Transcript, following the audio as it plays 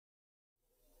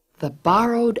The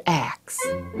Borrowed Axe.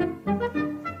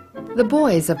 The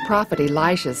boys of Prophet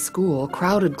Elisha's school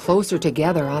crowded closer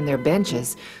together on their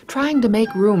benches, trying to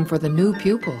make room for the new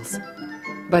pupils.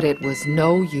 But it was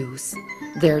no use.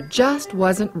 There just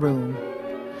wasn't room.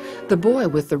 The boy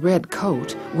with the red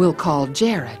coat we'll call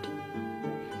Jared.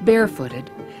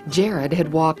 Barefooted, Jared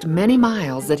had walked many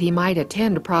miles that he might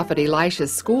attend Prophet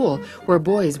Elisha's school, where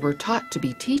boys were taught to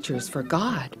be teachers for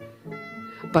God.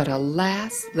 But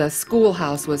alas, the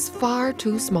schoolhouse was far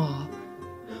too small.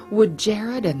 Would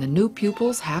Jared and the new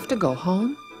pupils have to go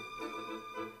home?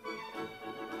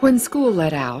 When school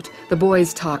let out, the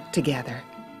boys talked together.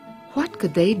 What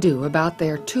could they do about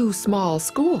their too small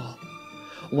school?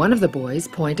 One of the boys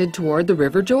pointed toward the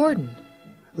River Jordan.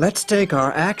 "Let's take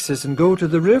our axes and go to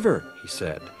the river," he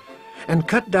said, "and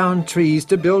cut down trees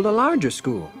to build a larger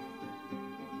school."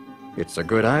 "It's a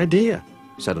good idea,"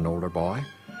 said an older boy,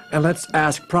 "and let's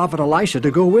ask Prophet Elisha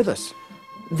to go with us."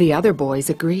 The other boys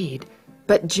agreed,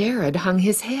 but Jared hung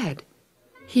his head.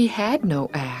 He had no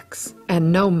axe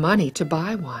and no money to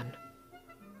buy one.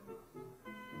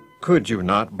 "Could you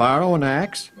not borrow an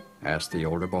axe?" asked the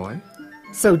older boy.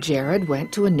 So Jared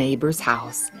went to a neighbor's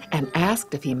house and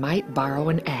asked if he might borrow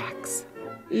an axe.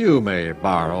 "You may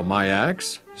borrow my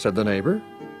axe," said the neighbor,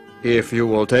 "if you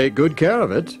will take good care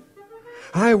of it."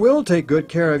 "I will take good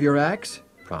care of your axe,"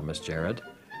 promised Jared.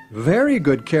 "Very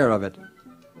good care of it."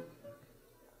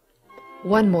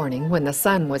 One morning, when the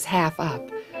sun was half up,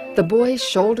 the boys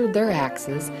shouldered their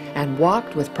axes and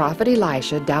walked with Prophet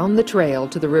Elisha down the trail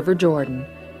to the River Jordan.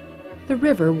 The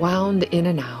river wound in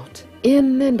and out,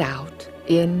 in and out,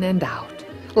 in and out,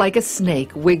 like a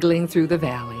snake wiggling through the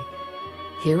valley.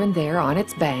 Here and there on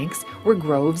its banks were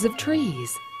groves of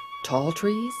trees, tall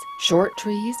trees, short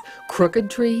trees, crooked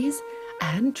trees,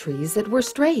 and trees that were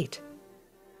straight.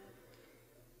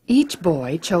 Each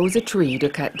boy chose a tree to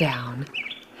cut down.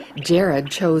 Jared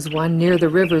chose one near the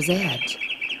river's edge.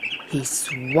 He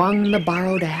swung the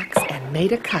borrowed axe and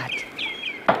made a cut.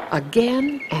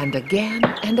 Again and again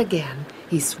and again,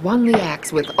 he swung the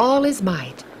axe with all his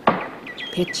might.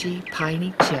 Pitchy,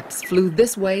 piney chips flew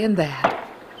this way and that.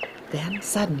 Then,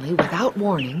 suddenly, without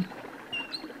warning,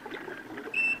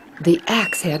 the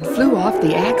axe head flew off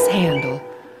the axe handle.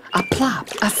 A plop,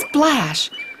 a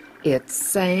splash! It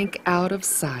sank out of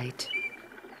sight.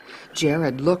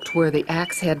 Jared looked where the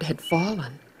axe head had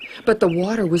fallen, but the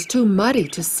water was too muddy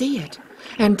to see it,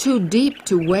 and too deep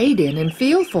to wade in and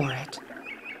feel for it.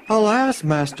 "Alas,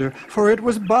 master, for it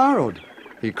was borrowed,"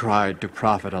 he cried to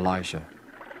Prophet Elisha.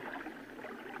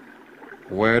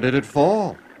 "Where did it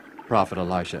fall?" Prophet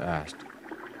Elisha asked.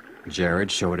 Jared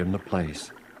showed him the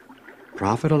place.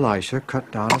 Prophet Elisha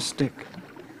cut down a stick.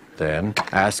 Then,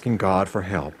 asking God for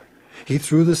help, he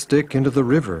threw the stick into the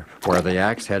river where the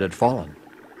axe head had fallen.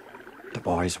 The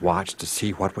boys watched to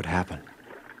see what would happen.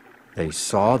 They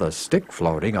saw the stick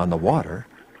floating on the water,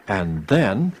 and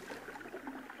then...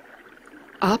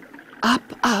 Up, up,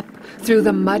 up, through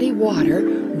the muddy water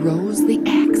rose the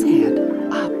axe head.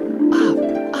 Up, up,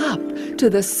 up, to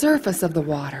the surface of the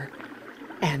water.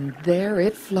 And there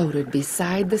it floated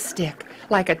beside the stick,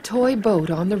 like a toy boat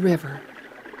on the river.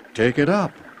 "Take it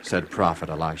up," said Prophet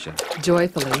Elisha.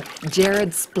 Joyfully,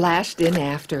 Jared splashed in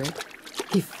after it.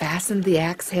 He fastened the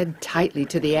axe head tightly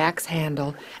to the axe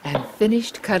handle and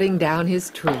finished cutting down his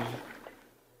tree.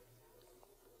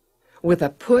 With a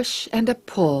push and a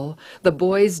pull, the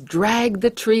boys dragged the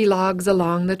tree logs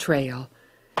along the trail.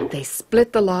 They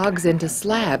split the logs into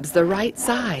slabs the right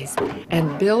size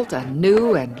and built a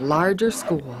new and larger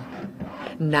school.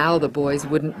 Now the boys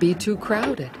wouldn't be too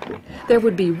crowded. There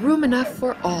would be room enough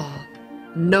for all.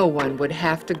 No one would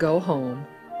have to go home.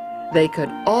 They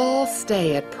could all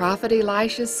stay at Prophet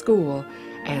Elisha's school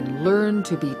and learn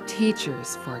to be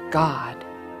teachers for God.